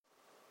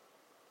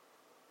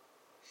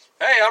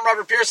Hey, I'm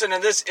Robert Pearson,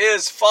 and this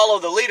is Follow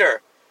the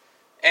Leader.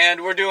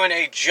 And we're doing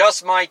a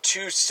Just My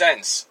 2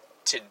 Cents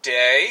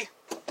today.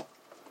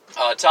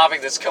 A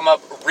topic that's come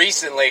up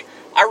recently.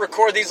 I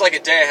record these like a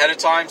day ahead of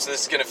time, so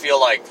this is going to feel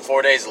like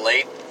 4 days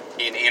late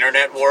in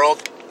internet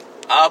world.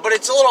 But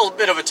it's a little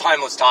bit of a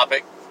timeless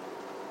topic.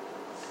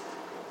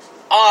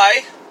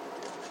 I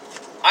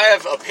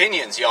have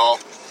opinions, y'all.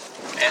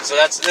 And so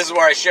this is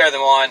where I share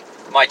them on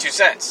my 2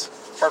 cents.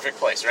 Perfect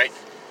place, right?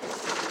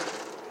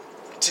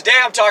 Today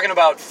I'm talking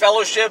about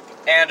fellowship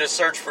and a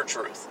search for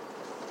truth.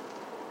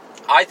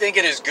 I think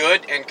it is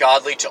good and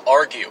godly to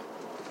argue.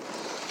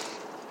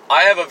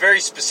 I have a very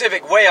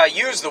specific way I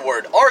use the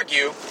word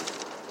argue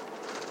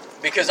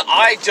because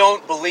I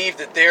don't believe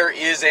that there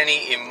is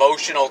any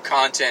emotional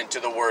content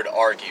to the word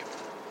argue.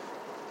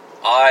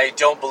 I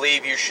don't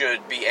believe you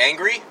should be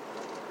angry.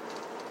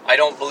 I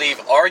don't believe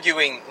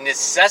arguing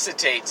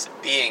necessitates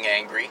being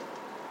angry.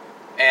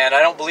 And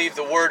I don't believe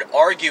the word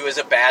argue is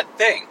a bad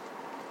thing.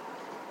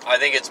 I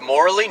think it's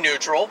morally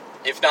neutral,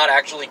 if not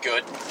actually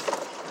good,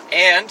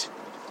 and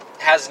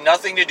has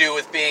nothing to do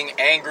with being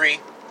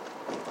angry,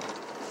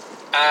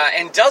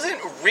 and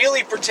doesn't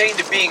really pertain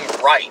to being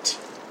right.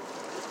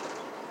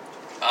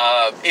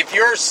 If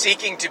you're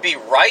seeking to be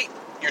right,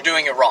 you're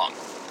doing it wrong.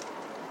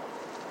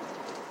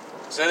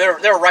 So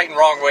there are right and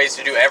wrong ways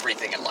to do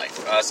everything in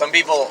life. Some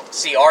people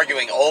see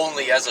arguing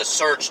only as a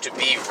search to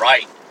be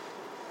right.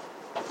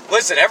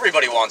 Listen,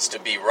 everybody wants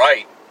to be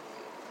right.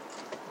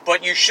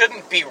 But you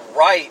shouldn't be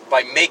right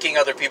by making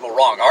other people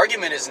wrong.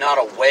 Argument is not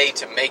a way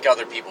to make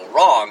other people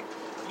wrong.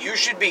 You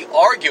should be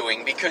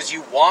arguing because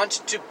you want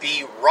to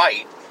be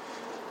right.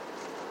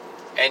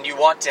 And you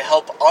want to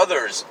help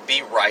others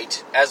be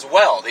right as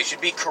well. They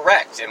should be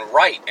correct and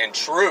right and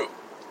true.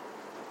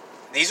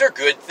 These are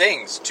good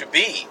things to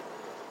be.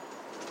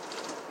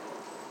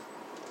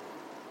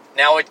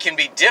 Now, it can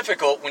be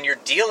difficult when you're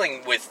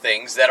dealing with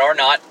things that are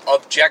not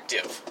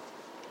objective,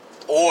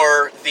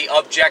 or the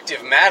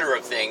objective matter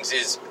of things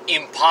is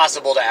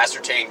impossible to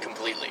ascertain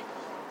completely.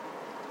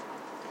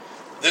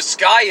 The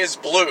sky is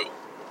blue.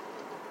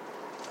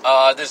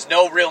 There's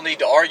no real need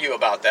to argue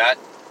about that.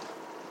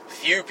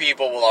 Few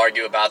people will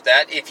argue about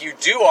that. If you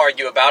do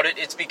argue about it,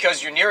 it's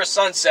because you're near a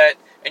sunset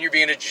and you're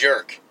being a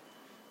jerk.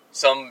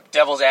 Some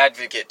devil's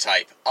advocate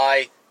type.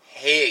 I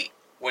hate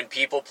when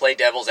people play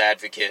devil's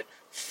advocate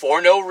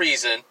for no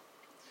reason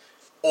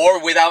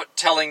or without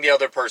telling the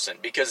other person,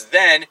 because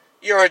then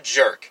you're a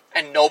jerk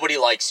and nobody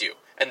likes you,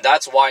 and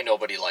that's why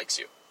nobody likes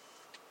you.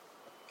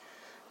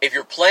 If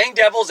you're playing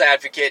devil's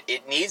advocate,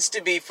 it needs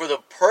to be for the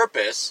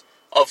purpose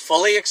of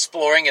fully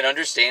exploring and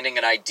understanding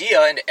an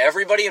idea, and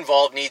everybody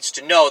involved needs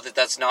to know that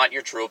that's not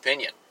your true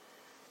opinion.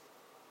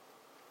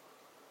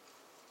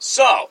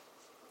 So,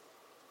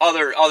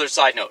 other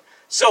side note.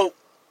 So,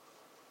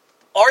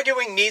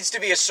 arguing needs to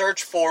be a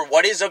search for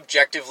what is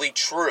objectively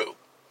true.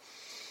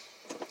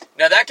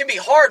 Now, that can be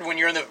hard when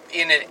you're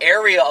in an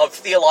area of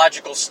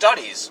theological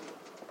studies,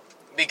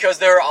 because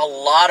there are a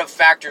lot of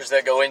factors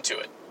that go into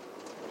it.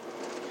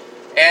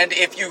 And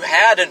if you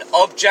had an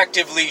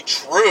objectively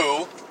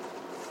true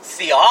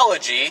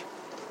theology,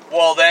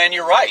 well, then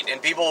you're right,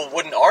 and people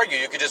wouldn't argue.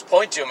 You could just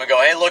point to them and go,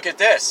 hey, look at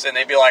this, and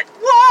they'd be like,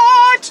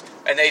 what?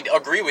 And they'd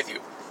agree with you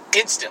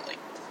instantly.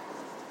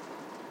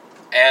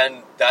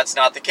 And that's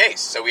not the case,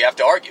 so we have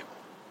to argue.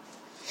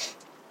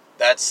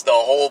 That's the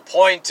whole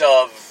point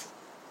of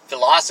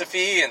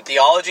philosophy and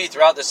theology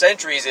throughout the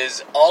centuries,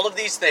 is all of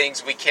these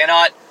things we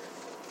cannot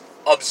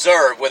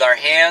observe with our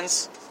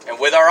hands and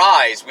with our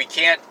eyes. We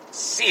can't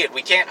see it.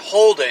 We can't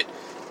hold it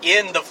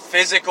in the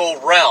physical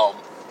realm.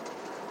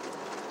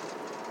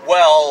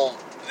 Well,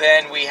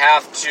 then we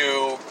have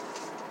to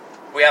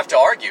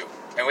argue,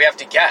 and we have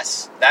to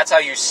guess. That's how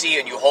you see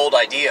and you hold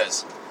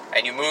ideas,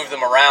 and you move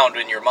them around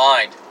in your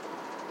mind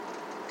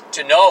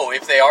to know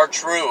if they are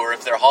true or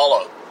if they're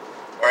hollow,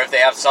 or if they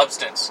have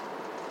substance,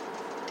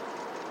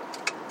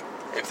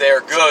 if they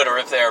are good or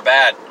if they are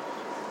bad.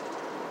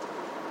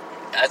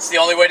 That's the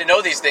only way to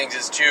know these things,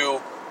 is to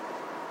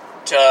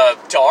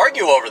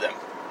argue over them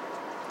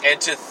and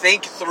to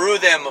think through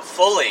them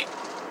fully.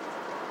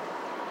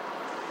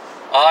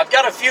 I've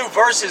got a few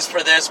verses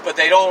for this, but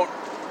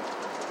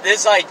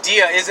this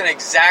idea isn't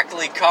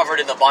exactly covered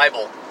in the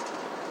Bible,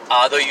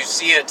 though you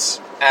see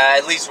it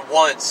at least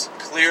once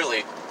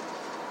clearly.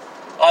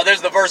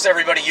 There's the verse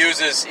everybody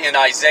uses in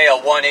Isaiah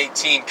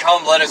 1:18,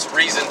 come, let us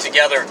reason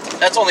together.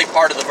 That's only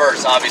part of the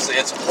verse, obviously.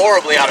 It's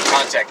horribly out of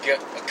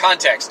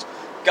context.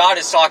 God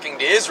is talking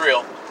to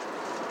Israel,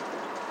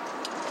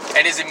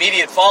 and his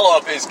immediate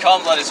follow-up is,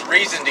 come, let us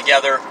reason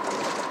together.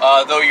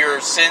 Though your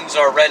sins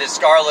are red as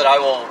scarlet, I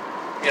will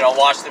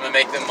wash them and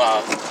make them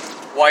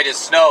white as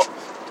snow.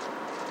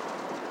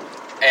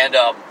 And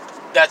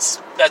that's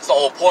the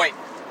whole point.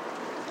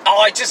 Oh,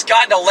 I just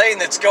got in a lane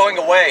that's going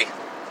away.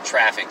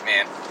 Traffic,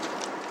 man.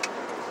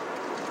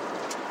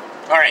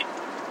 Alright.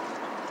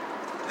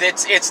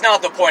 It's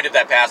not the point of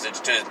that passage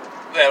to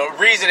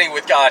reasoning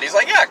with God. He's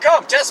like, yeah,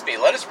 come, test me.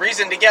 Let us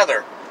reason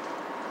together.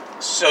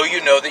 So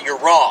you know that you're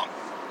wrong.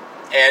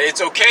 And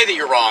it's okay that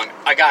you're wrong.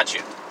 I got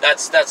you.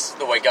 That's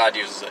the way God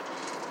uses it.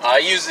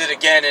 He uses it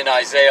again in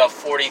Isaiah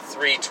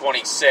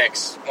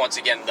 43:26. Once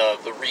again,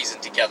 the reason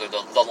together,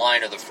 the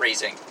line or the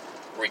phrasing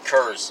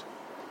recurs,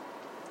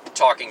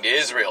 talking to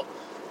Israel,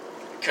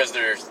 because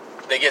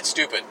they get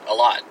stupid a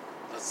lot.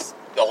 That's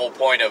the whole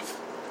point of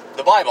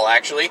the Bible,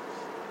 actually,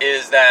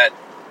 is that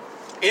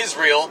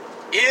Israel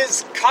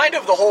is kind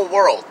of the whole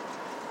world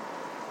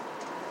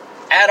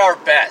at our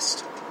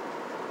best.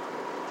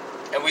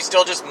 And we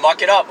still just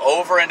muck it up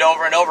over and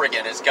over and over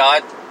again as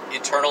God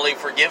eternally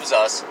forgives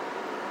us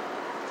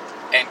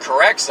and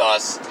corrects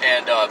us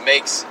and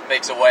makes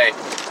a way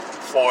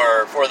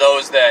for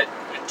those that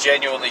are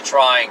genuinely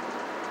trying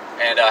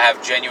and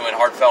have genuine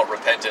heartfelt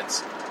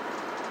repentance.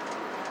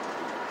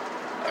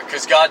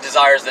 Because God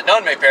desires that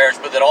none may perish,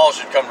 but that all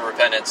should come to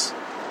repentance.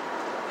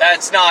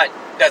 That's not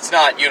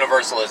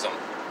universalism.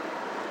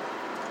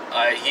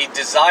 He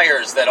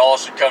desires that all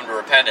should come to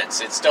repentance.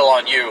 It's still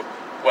on you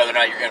whether or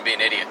not you're going to be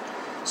an idiot.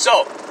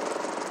 So,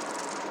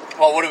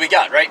 well, what do we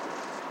got, right?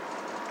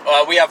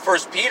 We have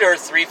 1 Peter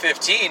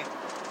 3:15.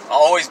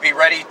 Always be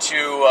ready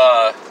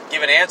to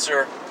give an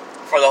answer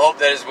for the hope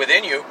that is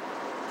within you.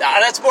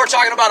 That's more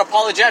talking about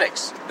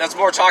apologetics. That's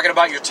more talking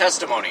about your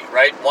testimony,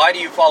 right? Why do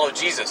you follow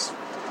Jesus?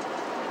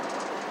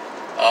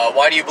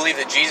 Why do you believe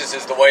that Jesus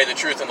is the way, the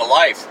truth, and the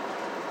life?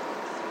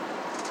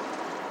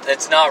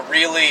 It's not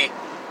really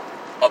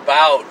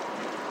about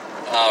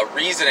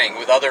reasoning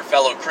with other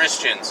fellow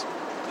Christians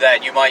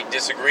that you might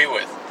disagree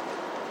with.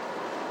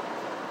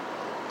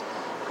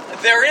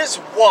 There is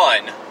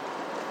one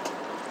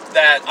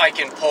that I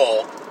can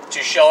pull to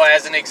show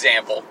as an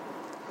example,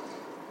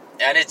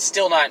 and it's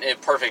still not a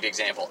perfect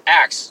example.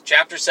 Acts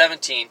chapter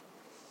 17,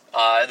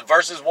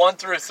 verses 1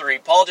 through 3,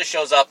 Paul just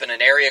shows up in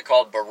an area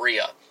called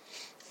Berea.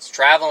 He's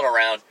traveling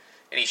around,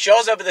 and he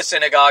shows up at the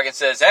synagogue and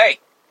says, "Hey,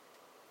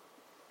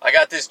 I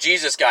got this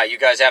Jesus guy you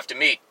guys have to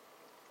meet."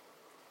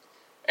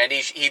 And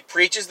he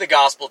preaches the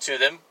gospel to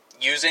them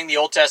using the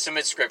Old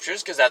Testament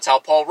scriptures, because that's how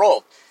Paul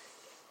rolled.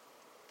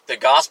 The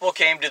gospel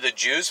came to the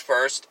Jews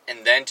first,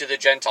 and then to the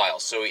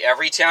Gentiles. So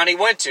every town he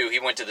went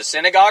to the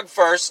synagogue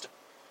first.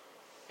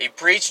 He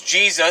preached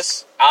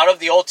Jesus out of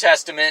the Old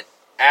Testament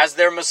as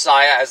their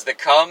Messiah, as the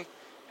come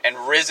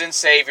and risen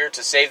Savior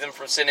to save them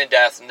from sin and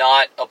death,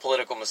 not a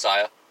political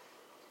Messiah.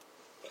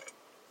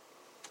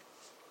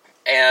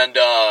 And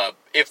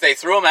if they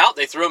threw him out,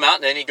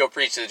 and then he'd go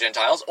preach to the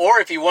Gentiles. Or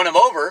if he won them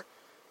over,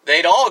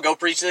 they'd all go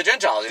preach to the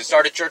Gentiles. He'd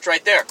start a church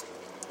right there.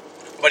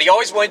 But he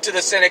always went to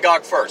the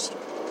synagogue first.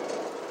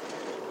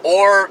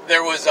 Or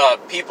there was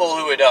people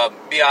who would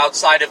be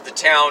outside of the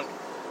town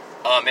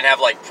and have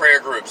like prayer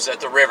groups at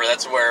the river.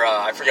 That's where,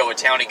 I forget what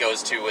town he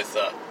goes to with,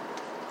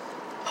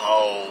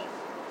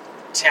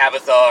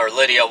 Tabitha or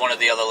Lydia, one of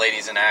the other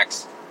ladies in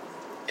Acts.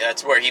 Yeah,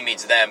 that's where he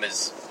meets them,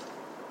 is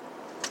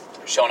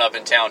showing up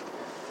in town.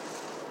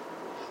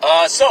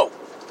 So,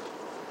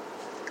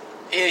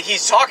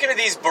 he's talking to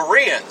these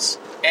Bereans,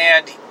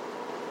 and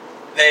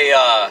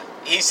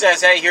he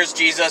says, "Hey, here's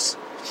Jesus.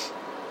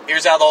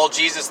 Here's how the whole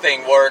Jesus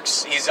thing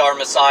works. He's our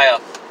Messiah."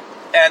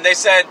 And they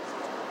said,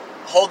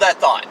 "Hold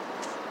that thought.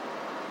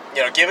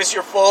 Give us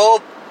your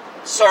full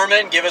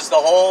sermon. Give us the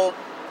whole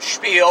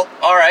spiel.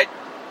 All right.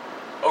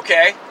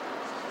 Okay.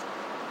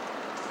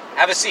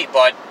 Have a seat,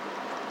 bud."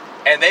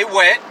 And they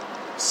went,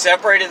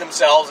 separated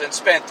themselves, and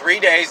spent 3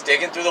 days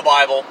digging through the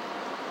Bible,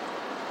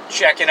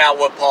 checking out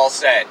what Paul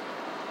said.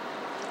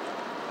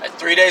 And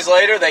 3 days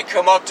later, they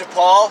come up to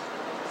Paul,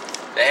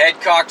 the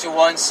head cocked to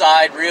one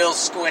side, real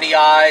squinty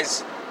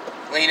eyes,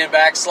 leaning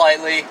back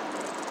slightly.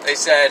 They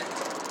said,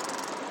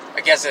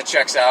 "I guess that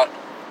checks out.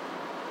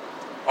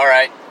 All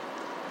right,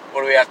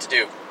 what do we have to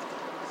do?"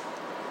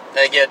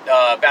 They get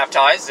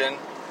baptized and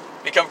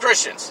become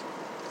Christians.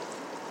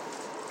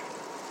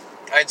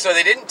 And so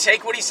they didn't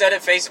take what he said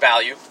at face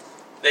value.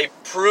 They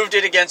proved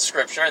it against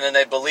Scripture, and then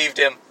they believed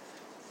him,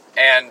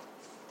 and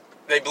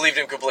they believed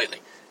him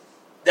completely.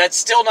 That's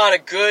still not a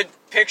good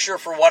picture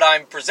for what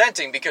I'm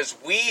presenting, because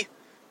we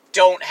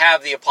don't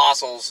have the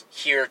apostles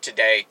here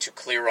today to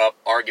clear up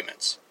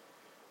arguments.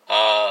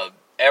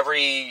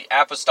 Every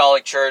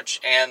apostolic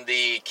church and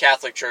the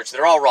Catholic Church,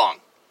 they're all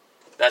wrong.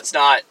 That's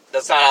not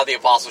how the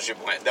apostleship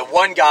went. The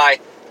one guy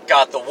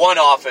got the one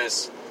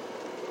office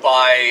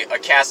by a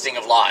casting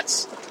of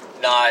lots,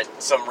 not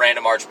some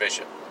random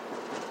archbishop.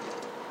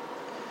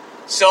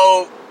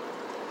 So,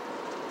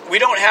 we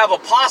don't have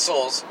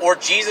apostles or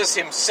Jesus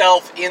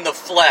himself in the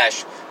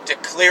flesh to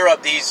clear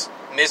up these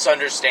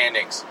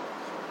misunderstandings.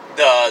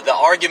 The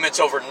arguments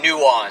over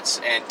nuance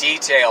and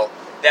detail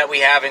that we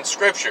have in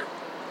Scripture.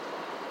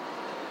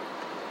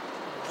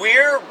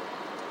 We're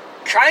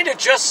kind of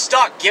just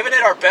stuck giving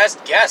it our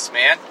best guess,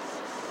 man.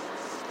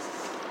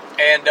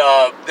 And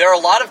there are a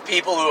lot of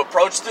people who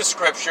approach the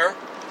Scripture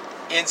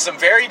in some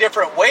very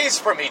different ways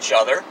from each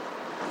other,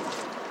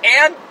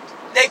 and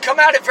they come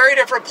out at very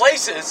different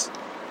places,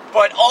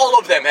 but all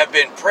of them have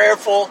been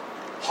prayerful,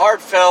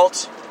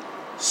 heartfelt,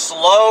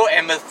 slow,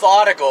 and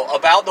methodical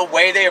about the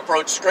way they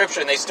approach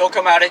Scripture, and they still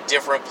come out at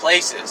different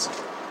places.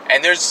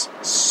 And there's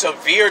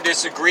severe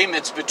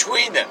disagreements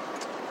between them.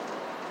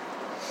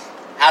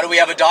 How do we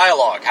have a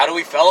dialogue? How do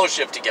we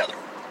fellowship together?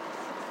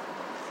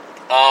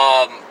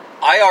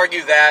 I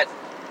argue that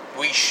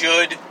we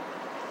should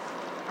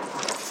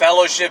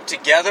fellowship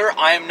together.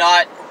 I am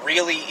not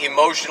really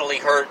emotionally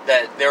hurt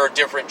that there are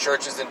different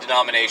churches and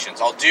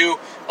denominations. I'll do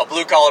a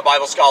blue-collar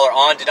Bible scholar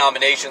on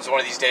denominations one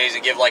of these days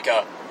and give like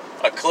a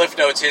Cliff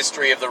Notes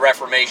history of the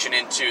Reformation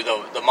into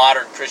the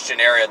modern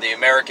Christian era, the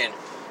American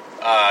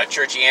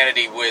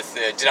churchianity with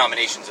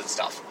denominations and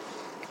stuff.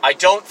 I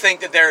don't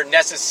think that they're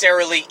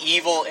necessarily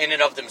evil in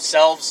and of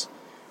themselves,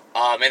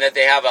 and that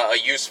they have a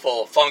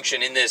useful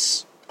function in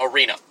this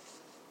arena.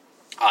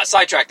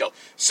 Sidetrack though.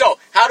 So,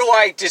 how do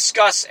I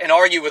discuss and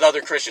argue with other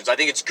Christians? I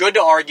think it's good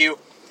to argue.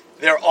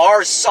 There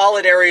are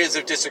solid areas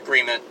of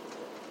disagreement,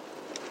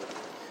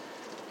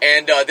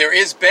 and there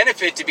is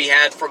benefit to be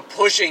had from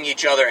pushing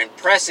each other and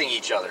pressing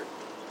each other.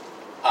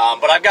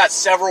 But I've got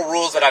several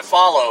rules that I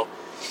follow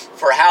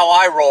for how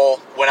I roll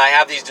when I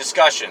have these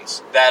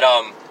discussions that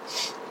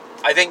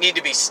I think need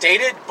to be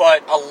stated,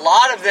 but a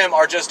lot of them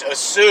are just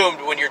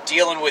assumed when you're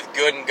dealing with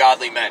good and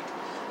godly men.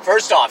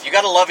 First off, you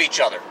got to love each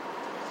other.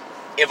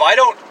 If I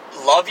don't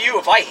love you,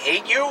 if I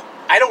hate you,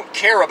 I don't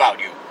care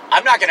about you.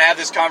 I'm not going to have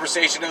this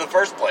conversation in the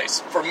first place,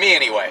 for me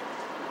anyway.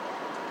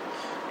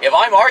 If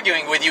I'm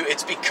arguing with you,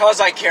 it's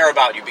because I care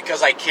about you,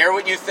 because I care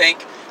what you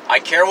think, I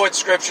care what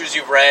scriptures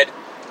you've read.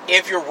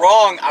 If you're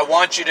wrong, I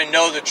want you to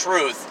know the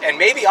truth, and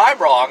maybe I'm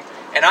wrong,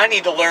 and I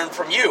need to learn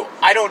from you.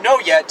 I don't know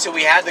yet till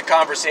we had the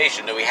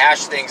conversation, till we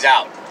hash things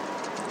out.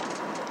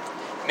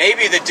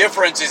 Maybe the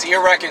difference is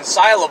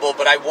irreconcilable,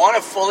 but I want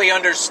to fully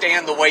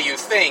understand the way you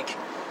think,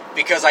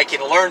 because I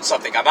can learn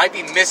something. I might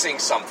be missing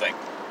something.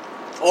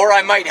 Or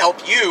I might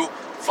help you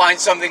find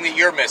something that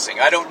you're missing.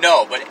 I don't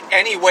know. But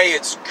anyway,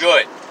 it's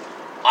good.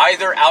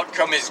 Either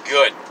outcome is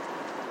good.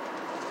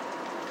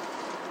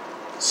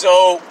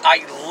 So,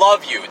 I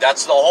love you.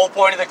 That's the whole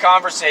point of the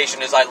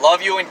conversation, is I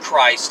love you in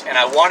Christ, and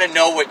I want to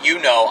know what you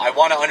know. I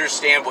want to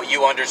understand what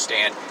you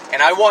understand.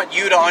 And I want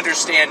you to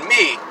understand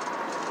me,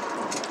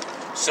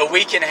 so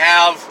we can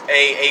have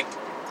a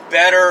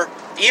better,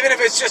 even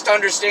if it's just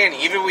understanding,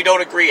 even if we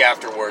don't agree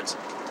afterwards,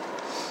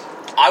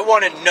 I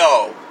want to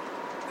know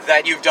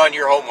that you've done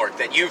your homework,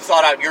 that you've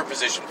thought out your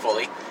position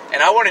fully,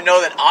 and I want to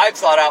know that I've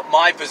thought out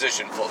my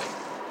position fully.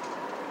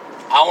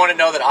 I want to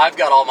know that I've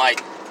got all my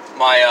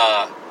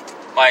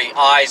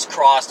I's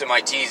crossed and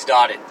my T's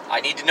dotted.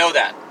 I need to know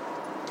that.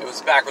 It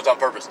was backwards on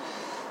purpose.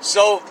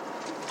 So,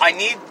 I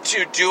need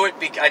to do it,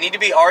 I need to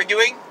be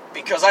arguing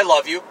because I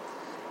love you,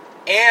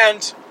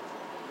 and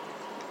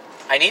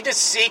I need to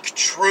seek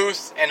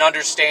truth and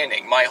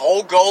understanding. My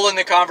whole goal in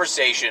the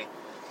conversation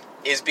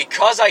is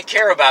because I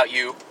care about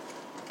you,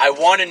 I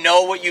want to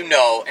know what you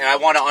know, and I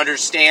want to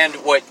understand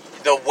what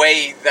the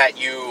way that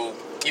you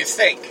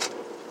think.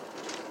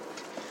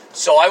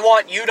 So I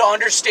want you to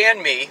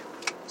understand me,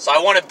 so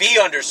I want to be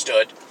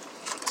understood,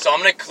 so I'm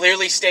going to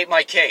clearly state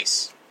my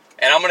case,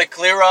 and I'm going to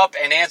clear up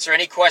and answer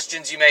any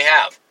questions you may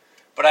have.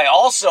 But I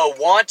also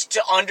want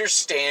to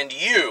understand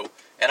you,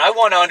 and I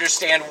want to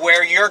understand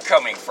where you're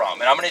coming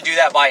from, and I'm going to do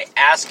that by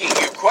asking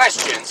you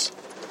questions,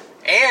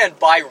 and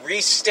by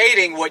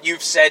restating what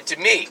you've said to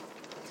me.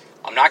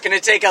 I'm not going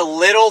to take a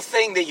little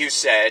thing that you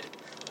said,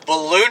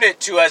 balloon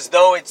it to as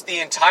though it's the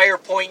entire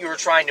point you were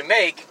trying to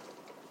make,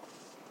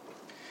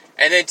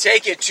 and then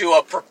take it to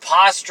a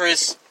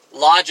preposterous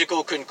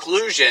logical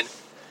conclusion,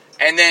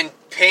 and then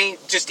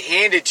just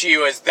hand it to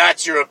you as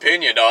that's your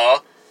opinion,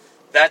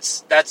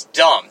 That's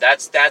dumb.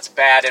 That's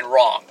bad and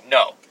wrong.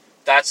 No,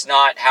 that's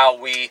not how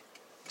we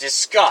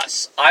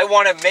discuss. I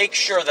want to make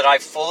sure that I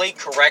fully,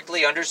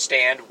 correctly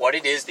understand what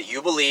it is that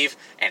you believe,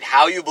 and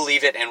how you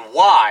believe it, and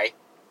why.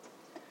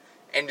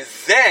 And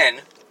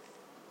then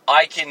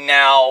I can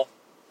now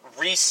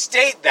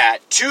restate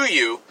that to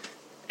you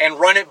and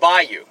run it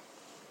by you.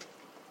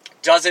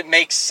 Does it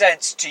make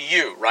sense to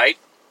you, right?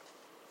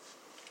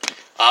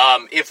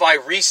 If I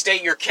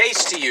restate your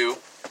case to you,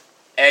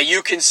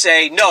 you can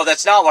say, no,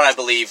 that's not what I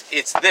believe,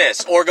 it's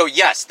this. Or go,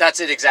 yes, that's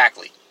it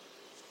exactly.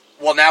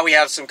 Well, now we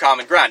have some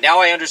common ground. Now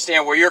I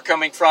understand where you're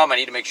coming from. I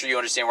need to make sure you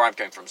understand where I'm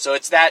coming from. So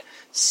it's that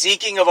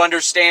seeking of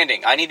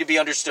understanding. I need to be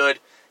understood,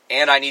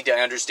 and I need to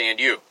understand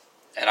you.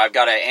 And I've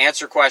got to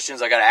answer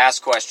questions, I've got to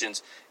ask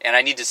questions, and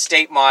I need to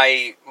state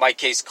my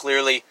case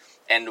clearly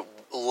and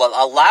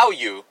allow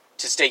you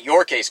to state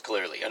your case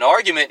clearly. An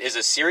argument is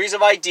a series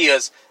of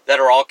ideas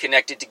that are all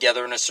connected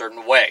together in a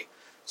certain way.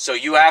 So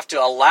you have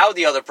to allow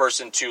the other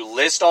person to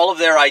list all of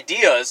their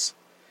ideas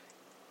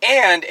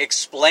and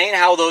explain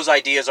how those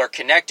ideas are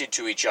connected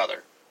to each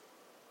other.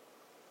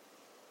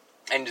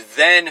 And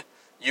then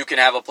you can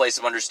have a place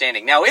of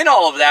understanding. Now, in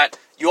all of that,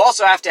 you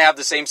also have to have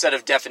the same set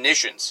of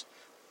definitions.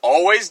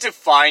 Always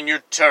define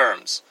your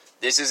terms.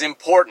 This is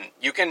important.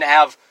 You can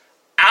have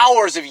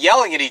hours of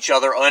yelling at each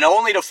other and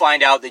only to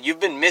find out that you've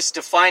been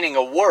misdefining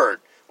a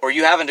word, or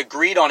you haven't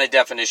agreed on a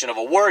definition of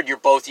a word you're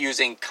both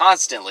using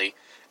constantly,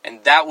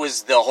 and that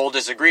was the whole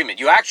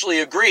disagreement. You actually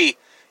agree,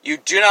 you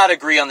do not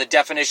agree on the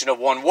definition of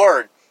one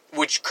word,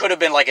 which could have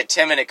been like a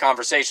 10-minute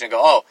conversation and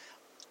go, oh,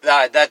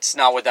 that's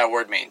not what that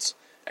word means.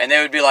 And they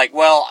would be like,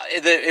 well,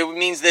 it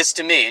means this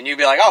to me. And you'd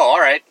be like, oh, all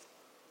right.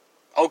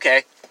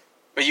 Okay.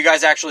 But you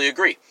guys actually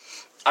agree.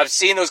 I've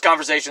seen those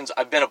conversations.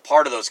 I've been a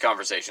part of those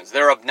conversations.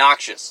 They're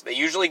obnoxious. They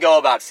usually go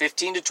about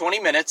 15 to 20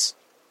 minutes.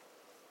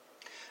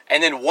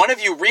 And then one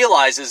of you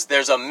realizes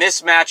there's a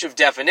mismatch of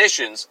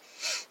definitions.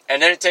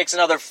 And then it takes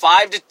another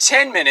 5 to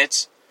 10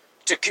 minutes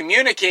to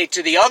communicate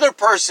to the other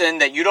person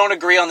that you don't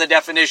agree on the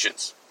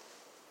definitions.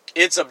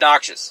 It's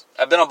obnoxious.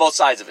 I've been on both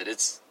sides of it.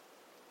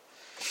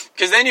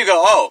 Because then you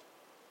go, oh,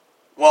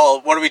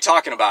 well, what are we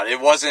talking about?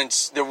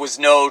 There was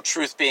no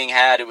truth being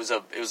had. It was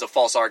a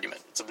false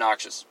argument. It's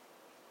obnoxious.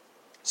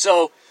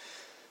 So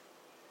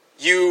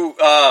you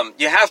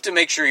have to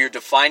make sure you're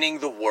defining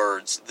the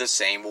words the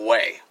same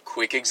way.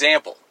 Quick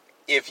example.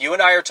 If you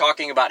and I are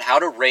talking about how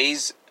to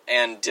raise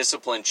and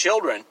discipline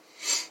children,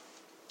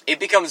 it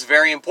becomes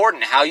very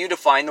important how you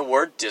define the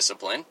word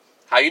discipline,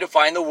 how you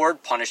define the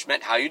word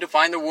punishment, how you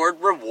define the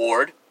word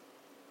reward.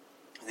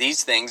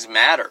 These things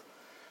matter.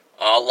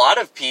 A lot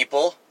of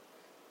people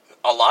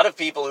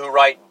who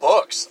write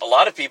books, a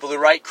lot of people who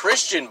write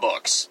Christian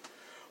books,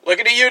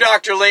 looking at you,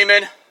 Dr.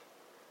 Lehman,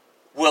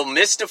 will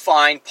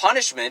misdefine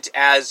punishment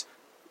as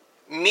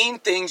mean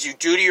things you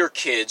do to your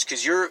kids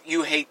because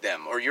you hate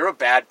them or you're a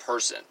bad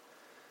person.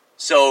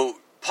 So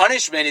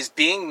punishment is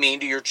being mean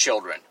to your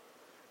children.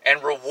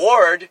 And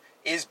reward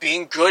is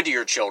being good to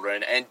your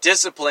children. And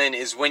discipline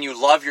is when you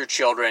love your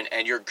children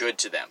and you're good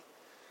to them.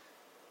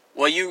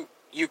 Well, you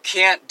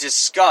can't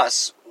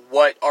discuss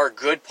what are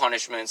good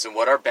punishments and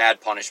what are bad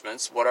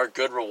punishments, what are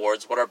good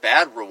rewards, what are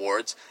bad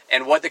rewards,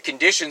 and what the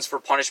conditions for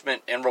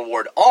punishment and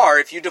reward are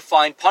if you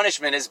define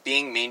punishment as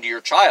being mean to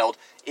your child.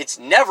 It's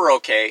never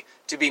okay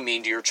to be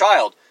mean to your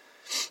child.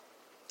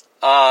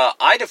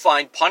 I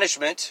define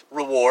punishment,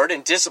 reward,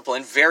 and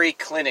discipline very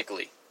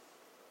clinically.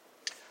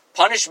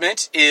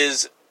 Punishment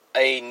is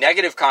a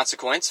negative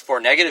consequence for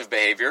negative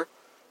behavior.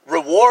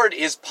 Reward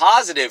is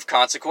positive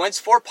consequence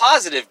for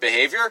positive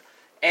behavior.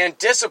 And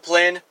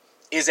discipline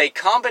is a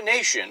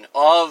combination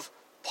of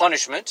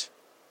punishment,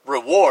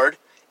 reward,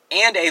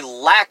 and a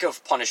lack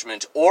of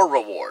punishment or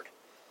reward.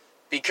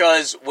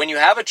 Because when you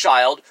have a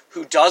child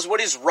who does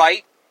what is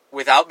right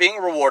without being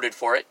rewarded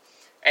for it,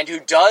 and who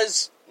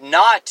does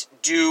not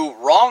do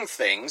wrong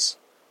things,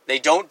 they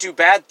don't do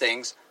bad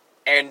things,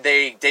 and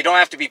they don't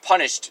have to be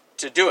punished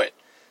to do it.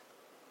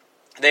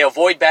 They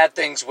avoid bad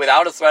things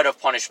without a threat of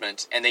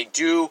punishment, and they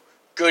do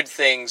good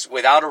things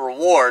without a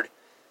reward,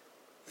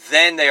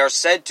 then they are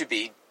said to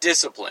be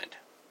disciplined.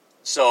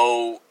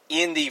 So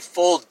in the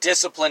full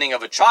disciplining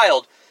of a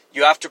child,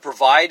 you have to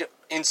provide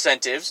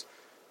incentives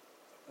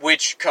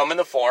which come in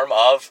the form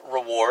of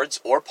rewards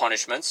or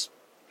punishments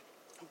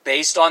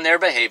based on their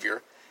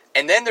behavior.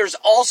 And then there's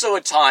also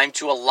a time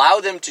to allow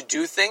them to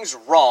do things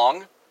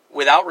wrong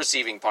without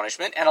receiving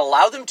punishment and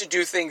allow them to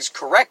do things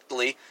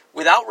correctly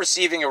without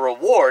receiving a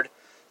reward,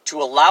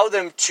 to allow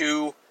them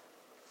to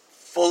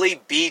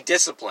fully be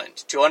disciplined,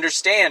 to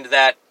understand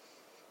that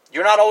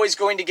you're not always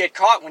going to get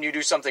caught when you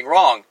do something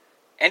wrong.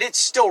 And it's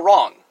still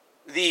wrong.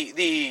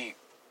 The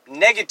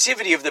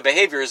negativity of the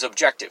behavior is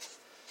objective.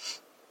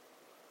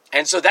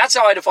 And so that's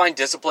how I define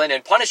discipline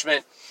and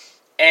punishment.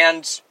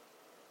 And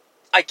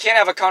I can't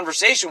have a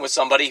conversation with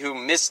somebody who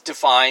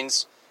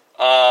misdefines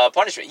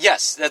punishment.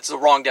 Yes, that's the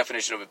wrong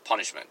definition of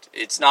punishment.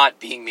 It's not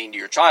being mean to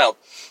your child.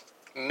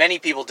 Many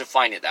people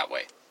define it that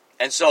way.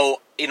 And so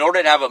in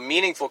order to have a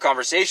meaningful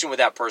conversation with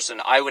that person,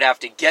 I would have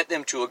to get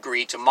them to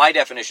agree to my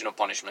definition of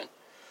punishment,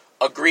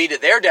 agree to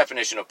their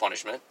definition of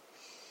punishment,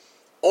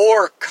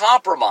 or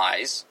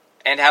compromise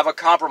and have a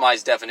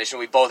compromise definition.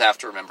 We both have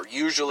to remember.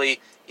 Usually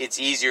it's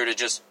easier to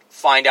just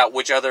find out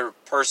which other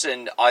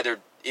person either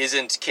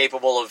isn't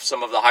capable of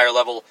some of the higher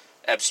level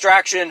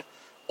abstraction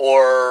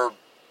or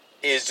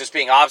is just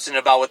being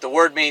obstinate about what the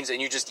word means,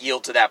 and you just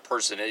yield to that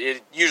person.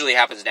 It usually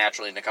happens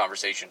naturally in the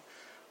conversation.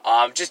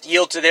 Just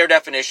yield to their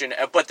definition,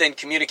 but then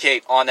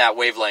communicate on that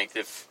wavelength.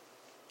 If,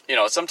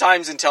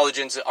 sometimes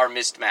intelligence are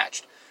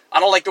mismatched.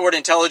 I don't like the word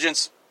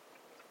intelligence.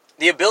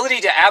 The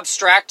ability to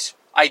abstract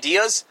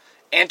ideas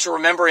and to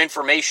remember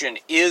information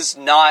is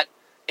not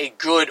a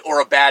good or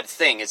a bad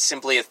thing. It's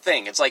simply a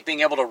thing. It's like being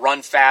able to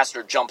run fast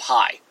or jump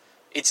high.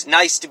 It's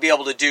nice to be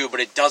able to do,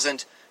 but it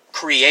doesn't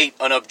create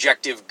an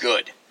objective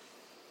good.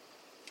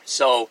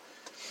 So,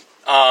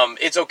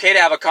 it's okay to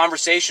have a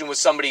conversation with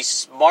somebody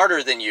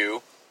smarter than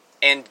you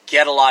and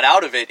get a lot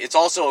out of it. It's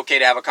also okay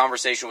to have a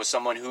conversation with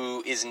someone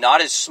who is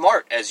not as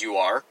smart as you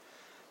are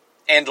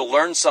and to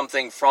learn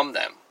something from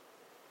them.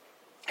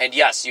 And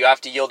yes, you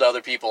have to yield to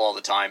other people all the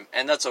time,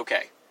 and that's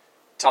okay.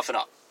 Toughen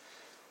up.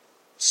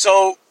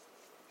 So,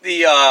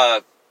 you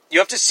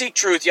have to seek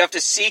truth, you have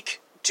to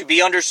seek to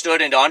be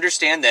understood and to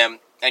understand them,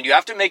 and you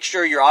have to make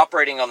sure you're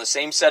operating on the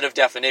same set of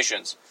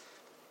definitions.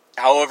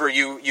 However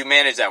you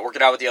manage that, work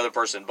it out with the other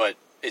person, but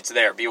it's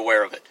there, be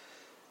aware of it.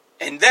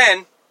 And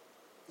then,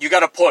 you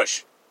got to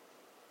push.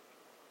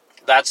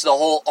 That's the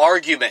whole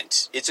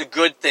argument. It's a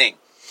good thing.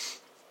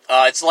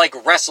 It's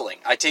like wrestling.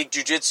 I take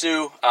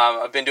jiu-jitsu.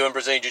 I've been doing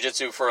Brazilian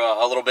jiu-jitsu for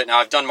a little bit now.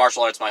 I've done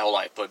martial arts my whole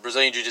life, but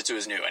Brazilian jiu-jitsu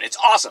is new, and it's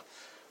awesome.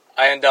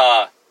 And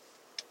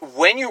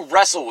when you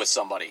wrestle with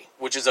somebody,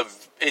 which is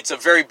it's a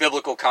very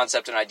biblical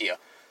concept and idea.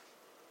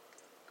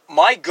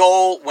 My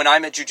goal when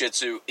I'm at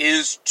jiu-jitsu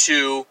is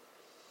to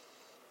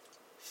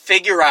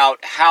figure out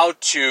how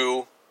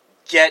to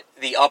get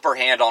the upper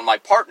hand on my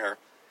partner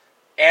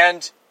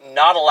and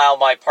not allow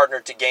my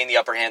partner to gain the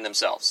upper hand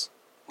themselves.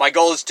 My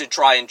goal is to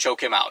try and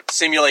choke him out.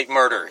 Simulate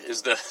murder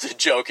is the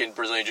joke in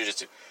Brazilian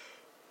Jiu-Jitsu.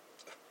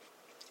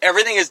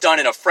 Everything is done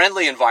in a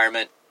friendly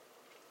environment,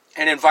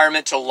 an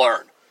environment to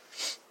learn.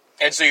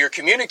 And so you're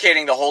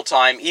communicating the whole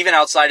time, even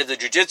outside of the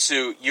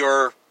jiu-jitsu,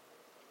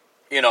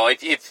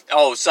 if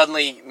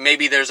suddenly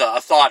maybe there's a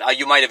thought,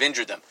 you might have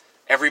injured them.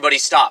 Everybody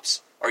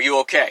stops. Are you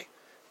okay?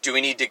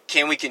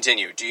 Can we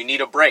continue? Do you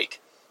need a break?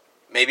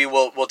 Maybe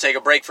we'll take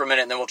a break for a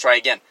minute and then we'll try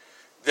again.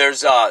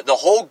 There's the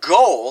whole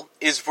goal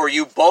is for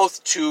you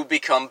both to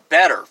become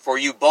better, for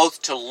you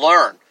both to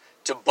learn,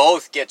 to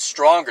both get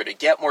stronger, to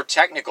get more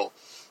technical,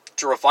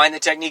 to refine the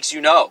techniques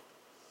you know.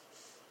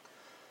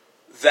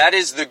 That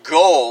is the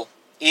goal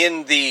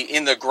in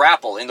the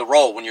grapple, in the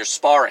roll, when you're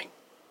sparring.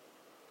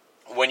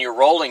 When you're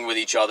rolling with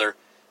each other,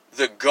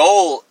 the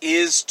goal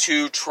is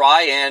to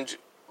try and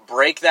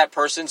break that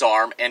person's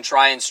arm and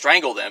try and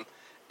strangle them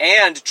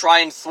and try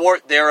and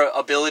thwart their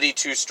ability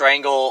to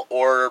strangle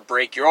or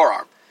break your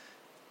arm.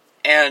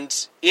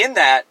 And in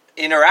that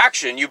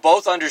interaction, you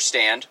both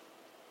understand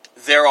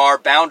there are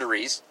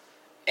boundaries,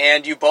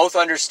 and you both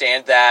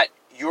understand that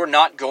you're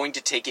not going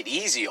to take it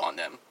easy on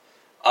them,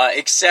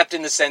 except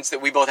in the sense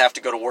that we both have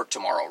to go to work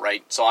tomorrow,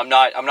 right? So I'm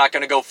not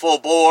going to go full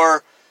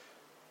bore.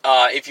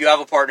 If you have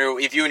a partner,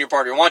 if you and your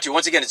partner want to,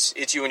 once again,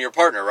 it's you and your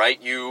partner,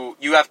 right? You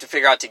have to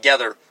figure out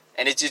together,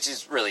 and it's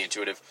just really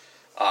intuitive.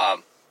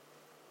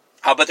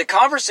 But the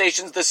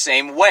conversation's the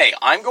same way.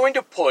 I'm going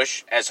to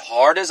push as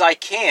hard as I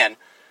can,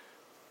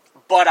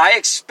 but I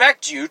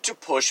expect you to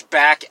push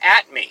back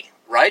at me,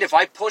 right? If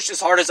I push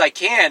as hard as I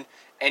can,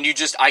 and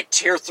I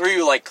tear through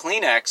you like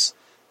Kleenex,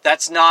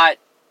 that's not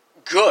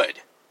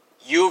good.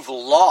 You've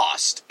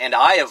lost, and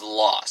I have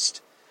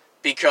lost,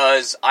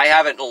 because I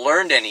haven't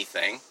learned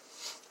anything,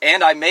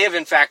 and I may have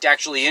in fact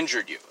actually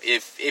injured you.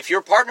 If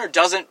your partner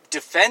doesn't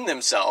defend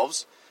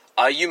themselves,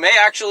 you may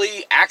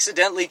actually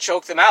accidentally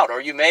choke them out, or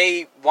you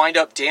may wind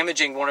up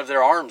damaging one of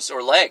their arms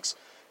or legs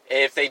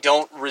if they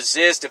don't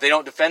resist, if they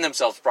don't defend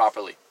themselves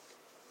properly.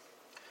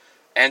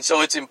 And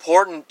so it's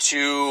important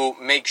to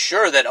make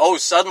sure that,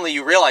 suddenly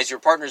you realize your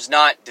partner's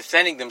not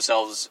defending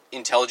themselves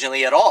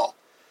intelligently at all.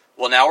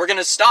 Well, now we're going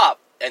to stop,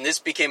 and this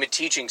became a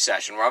teaching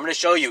session where I'm going to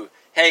show you,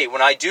 hey,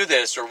 when I do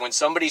this, or when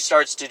somebody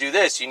starts to do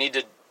this, you need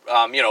to,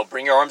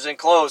 bring your arms in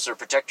close, or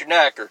protect your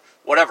neck, or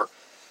whatever.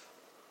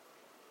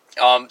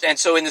 And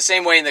so in the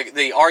same way in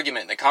the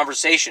argument, the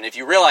conversation, if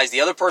you realize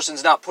the other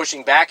person's not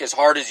pushing back as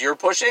hard as you're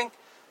pushing,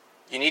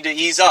 you need to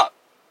ease up.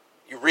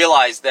 You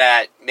realize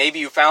that maybe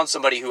you found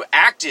somebody who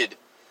acted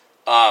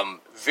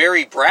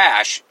very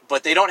brash,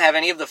 but they don't have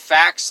any of the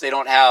facts, they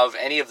don't have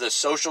any of the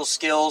social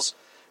skills,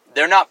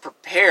 they're not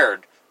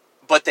prepared,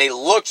 but they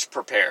looked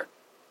prepared.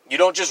 You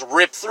don't just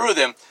rip through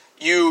them,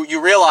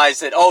 you realize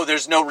that,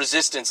 there's no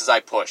resistance as I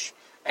push.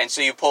 And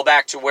so you pull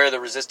back to where the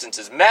resistance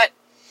is met,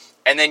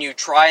 and then you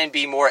try and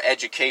be more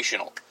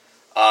educational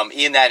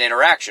in that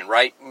interaction,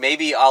 right?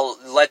 Maybe I'll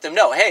let them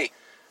know, hey,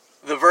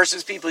 the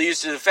verses people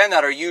use to defend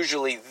that are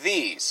usually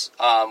these.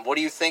 What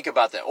do you think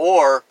about that?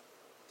 Or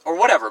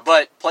whatever,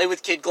 but play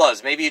with kid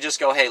gloves. Maybe you just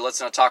go, hey,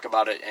 let's not talk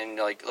about it, and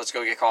let's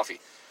go get coffee.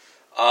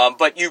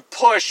 But you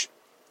push,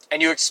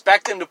 and you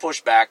expect them to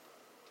push back.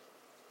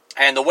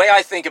 And the way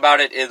I think about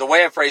it, the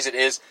way I phrase it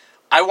is,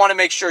 I want to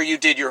make sure you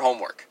did your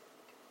homework.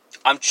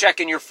 I'm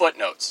checking your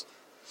footnotes.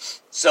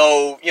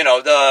 So,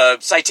 the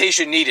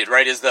citation needed,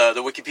 right, is the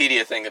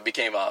Wikipedia thing that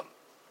became a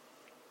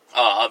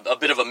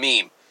bit of a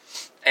meme.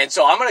 And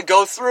so I'm going to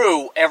go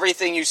through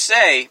everything you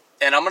say,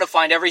 and I'm going to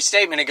find every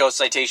statement and go,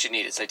 citation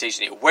needed,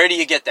 citation needed. Where do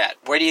you get that?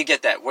 Where do you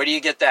get that? Where do you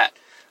get that?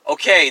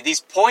 Okay, these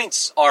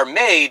points are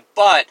made,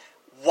 but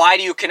why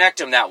do you connect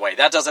them that way?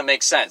 That doesn't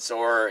make sense,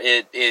 or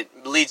it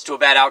leads to a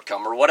bad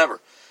outcome, or whatever.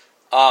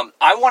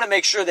 I want to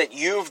make sure that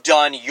you've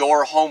done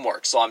your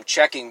homework, so I'm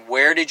checking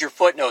where did your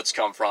footnotes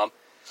come from,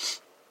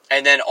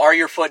 and then are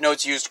your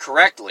footnotes used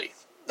correctly?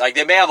 Like,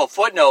 they may have a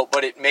footnote,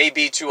 but it may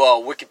be to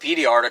a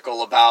Wikipedia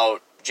article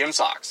about gym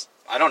socks.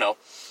 I don't know.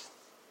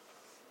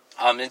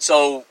 And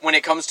so when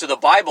it comes to the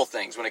Bible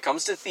things, when it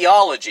comes to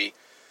theology,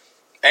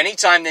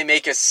 anytime they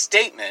make a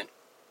statement,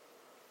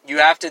 you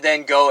have to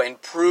then go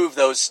and prove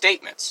those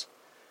statements.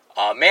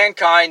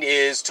 Mankind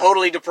is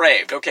totally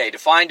depraved. Okay,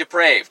 define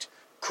depraved.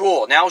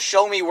 Cool. Now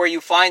show me where you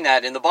find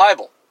that in the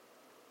Bible.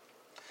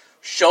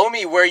 Show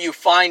me where you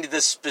find the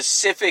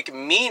specific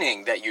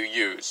meaning that you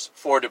use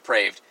for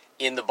depraved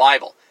in the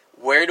Bible.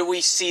 Where do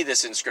we see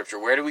this in Scripture?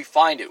 Where do we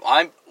find it?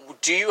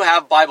 Do you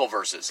have Bible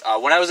verses?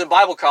 When I was in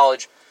Bible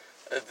college,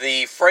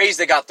 the phrase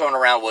that got thrown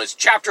around was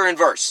chapter and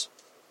verse.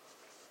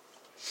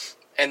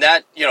 And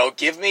that,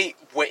 give me,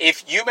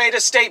 if you made a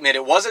statement,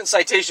 it wasn't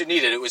citation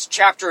needed, it was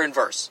chapter and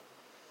verse.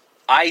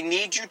 I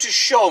need you to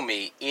show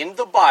me in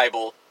the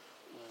Bible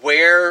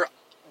where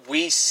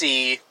we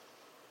see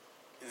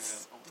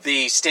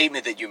the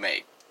statement that you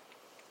made.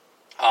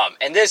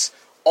 And this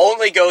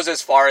only goes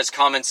as far as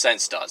common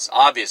sense does.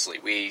 Obviously,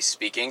 we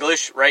speak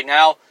English right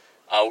now.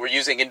 We're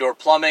using indoor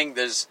plumbing.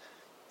 There's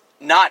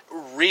not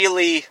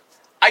really...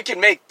 I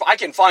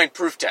can find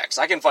proof text.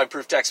 I can find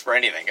proof text for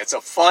anything. It's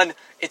a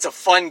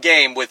fun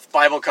game with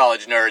Bible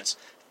college nerds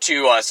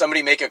to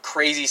somebody make a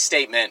crazy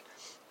statement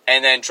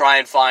and then try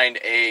and find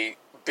a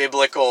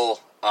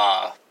biblical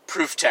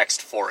proof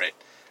text for it,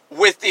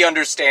 with the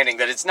understanding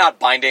that it's not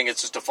binding.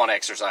 It's just a fun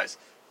exercise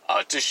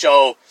to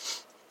show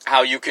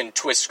how you can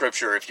twist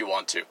scripture if you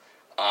want to.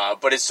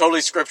 But it's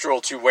totally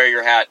scriptural to wear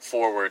your hat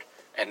forward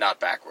and not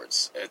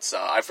backwards. It's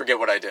I forget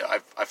what I did.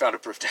 I found a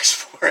proof text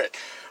for it.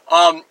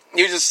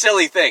 These are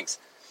silly things.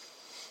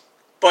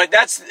 But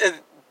that's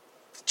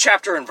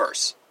chapter and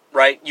verse,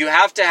 right? You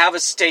have to have a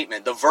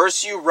statement. The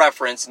verse you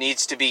reference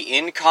needs to be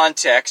in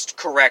context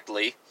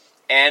correctly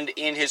and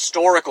in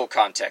historical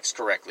context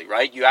correctly,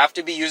 right? You have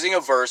to be using a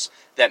verse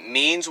that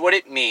means what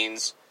it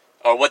means,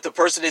 or what the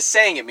person is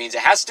saying it means.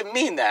 It has to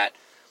mean that.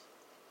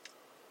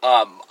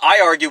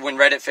 I argue when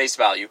read at face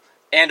value.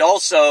 And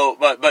also,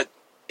 but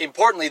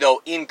importantly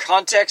though, in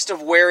context of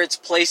where it's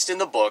placed in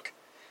the book,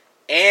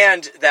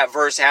 and that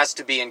verse has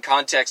to be in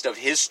context of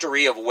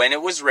history of when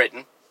it was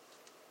written.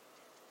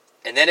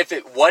 And then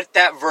what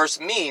that verse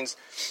means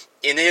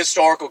in the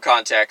historical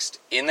context,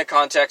 in the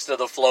context of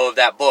the flow of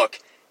that book,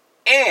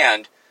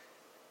 and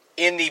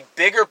in the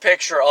bigger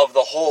picture of the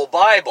whole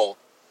Bible,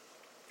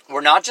 we're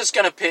not just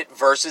going to pit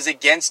verses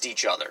against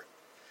each other.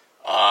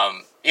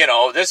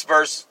 This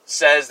verse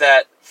says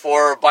that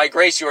for by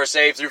grace you are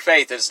saved through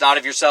faith. It's not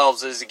of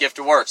yourselves, it is a gift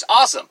of works.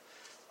 Awesome.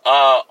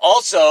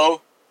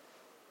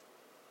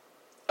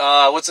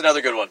 What's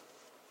another good one?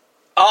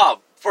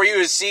 For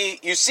you see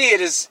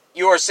it as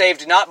you are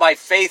saved not by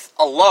faith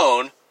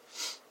alone,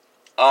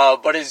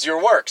 but as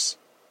your works.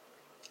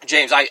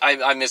 James,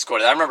 I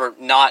misquoted. I remember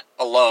not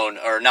alone,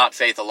 or not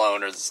faith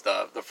alone, is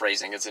the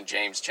phrasing. It's in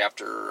James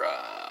chapter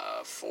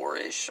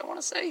 4-ish, I want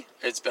to say.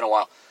 It's been a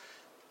while.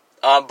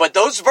 But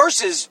those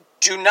verses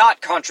do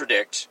not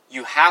contradict.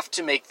 You have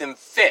to make them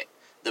fit.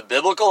 The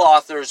biblical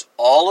authors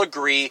all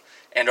agree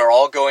and are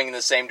all going in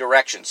the same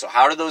direction. So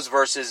how do those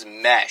verses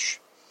mesh?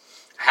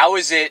 How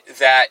is it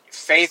that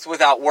faith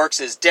without works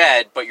is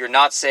dead, but you're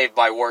not saved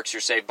by works,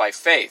 you're saved by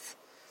faith?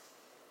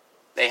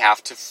 They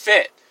have to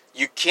fit.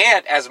 You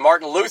can't, as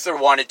Martin Luther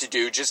wanted to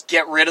do, just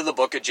get rid of the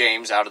book of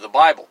James out of the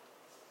Bible.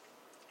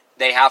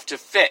 They have to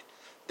fit.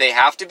 They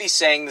have to be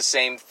saying the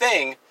same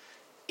thing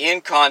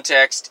in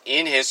context,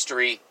 in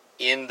history,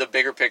 in the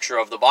bigger picture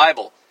of the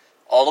Bible.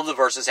 All of the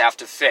verses have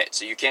to fit.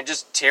 So you can't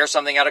just tear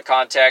something out of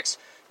context.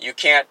 You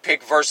can't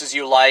pick verses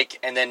you like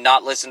and then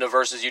not listen to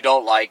verses you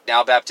don't like.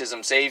 Now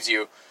baptism saves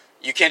you.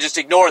 You can't just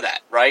ignore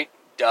that, right?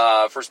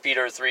 1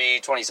 Peter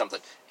 3:20 something.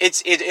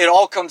 It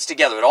all comes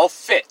together. It all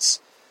fits.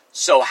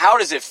 So how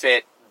does it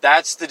fit?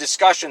 That's the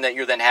discussion that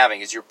you're then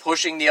having, is you're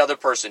pushing the other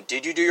person.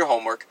 Did you do your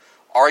homework?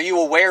 Are you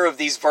aware of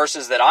these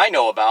verses that I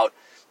know about?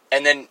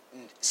 And then,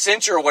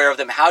 since you're aware of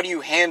them, how do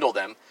you handle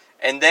them?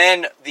 And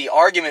then the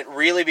argument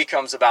really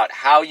becomes about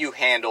how you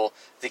handle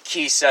the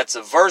key sets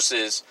of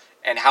verses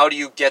and how do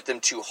you get them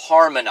to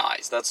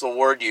harmonize. That's the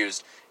word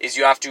used, is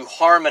you have to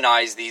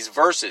harmonize these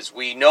verses.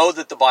 We know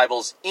that the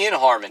Bible's in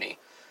harmony.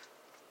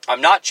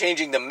 I'm not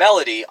changing the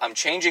melody, I'm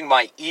changing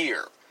my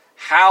ear.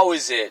 How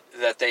is it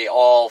that they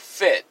all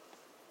fit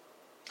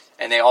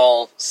and they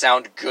all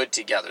sound good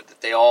together,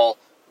 that they all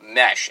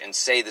mesh and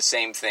say the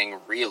same thing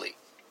really?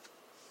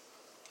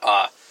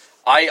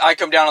 I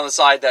come down on the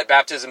side that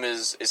baptism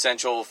is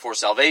essential for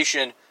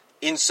salvation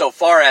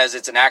insofar as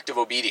it's an act of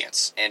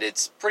obedience. And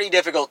it's pretty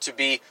difficult to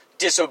be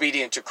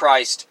disobedient to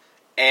Christ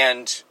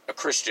and a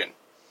Christian.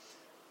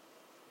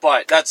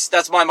 But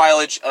that's my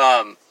mileage.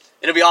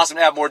 It'll be awesome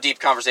to have more deep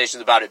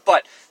conversations about it.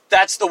 But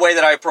that's the way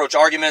that I approach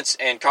arguments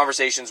and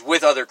conversations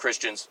with other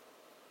Christians,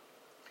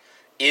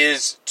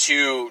 is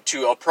to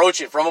approach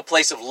it from a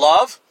place of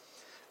love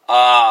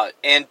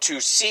and to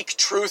seek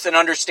truth and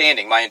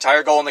understanding. My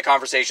entire goal in the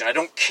conversation, I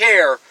don't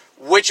care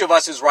which of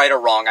us is right or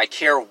wrong. I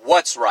care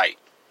what's right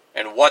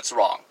and what's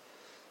wrong.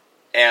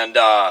 And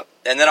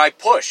then I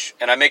push,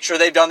 and I make sure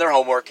they've done their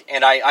homework,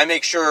 and I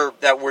make sure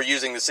that we're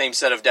using the same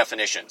set of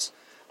definitions.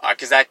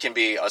 Because that can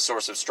be a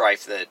source of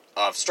strife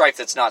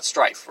that's not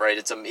strife, right?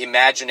 It's an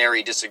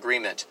imaginary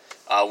disagreement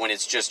when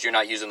it's just you're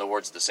not using the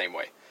words the same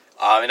way.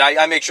 And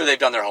I make sure they've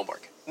done their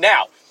homework.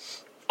 Now,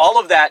 all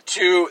of that,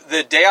 to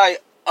the day I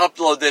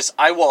upload this,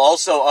 I will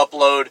also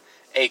upload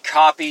a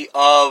copy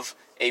of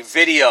a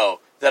video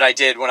that I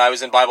did when I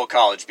was in Bible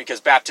college, because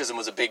baptism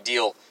was a big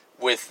deal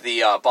with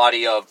the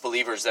body of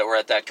believers that were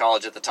at that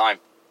college at the time.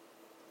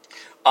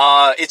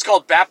 It's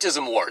called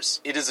Baptism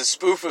Wars. It is a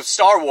spoof of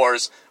Star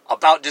Wars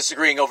about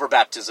disagreeing over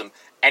baptism,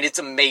 and it's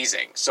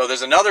amazing. So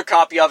there's another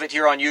copy of it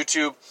here on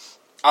YouTube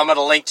I'm going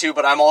to link to,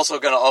 but I'm also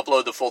going to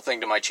upload the full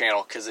thing to my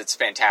channel because it's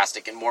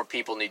fantastic and more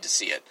people need to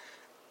see it.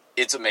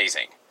 It's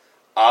amazing.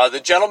 The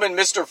gentleman,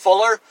 Mr.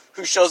 Fuller,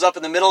 who shows up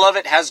in the middle of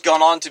it, has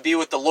gone on to be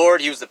with the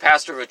Lord. He was the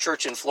pastor of a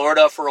church in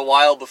Florida for a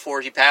while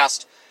before he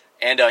passed,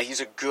 and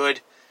he's a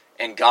good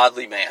and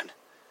godly man.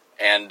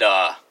 And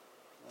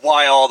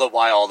why all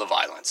the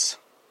violence?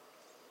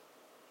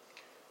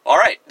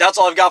 Alright, that's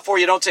all I've got for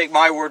you. Don't take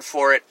my word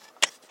for it.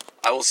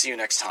 I will see you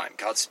next time.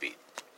 Godspeed.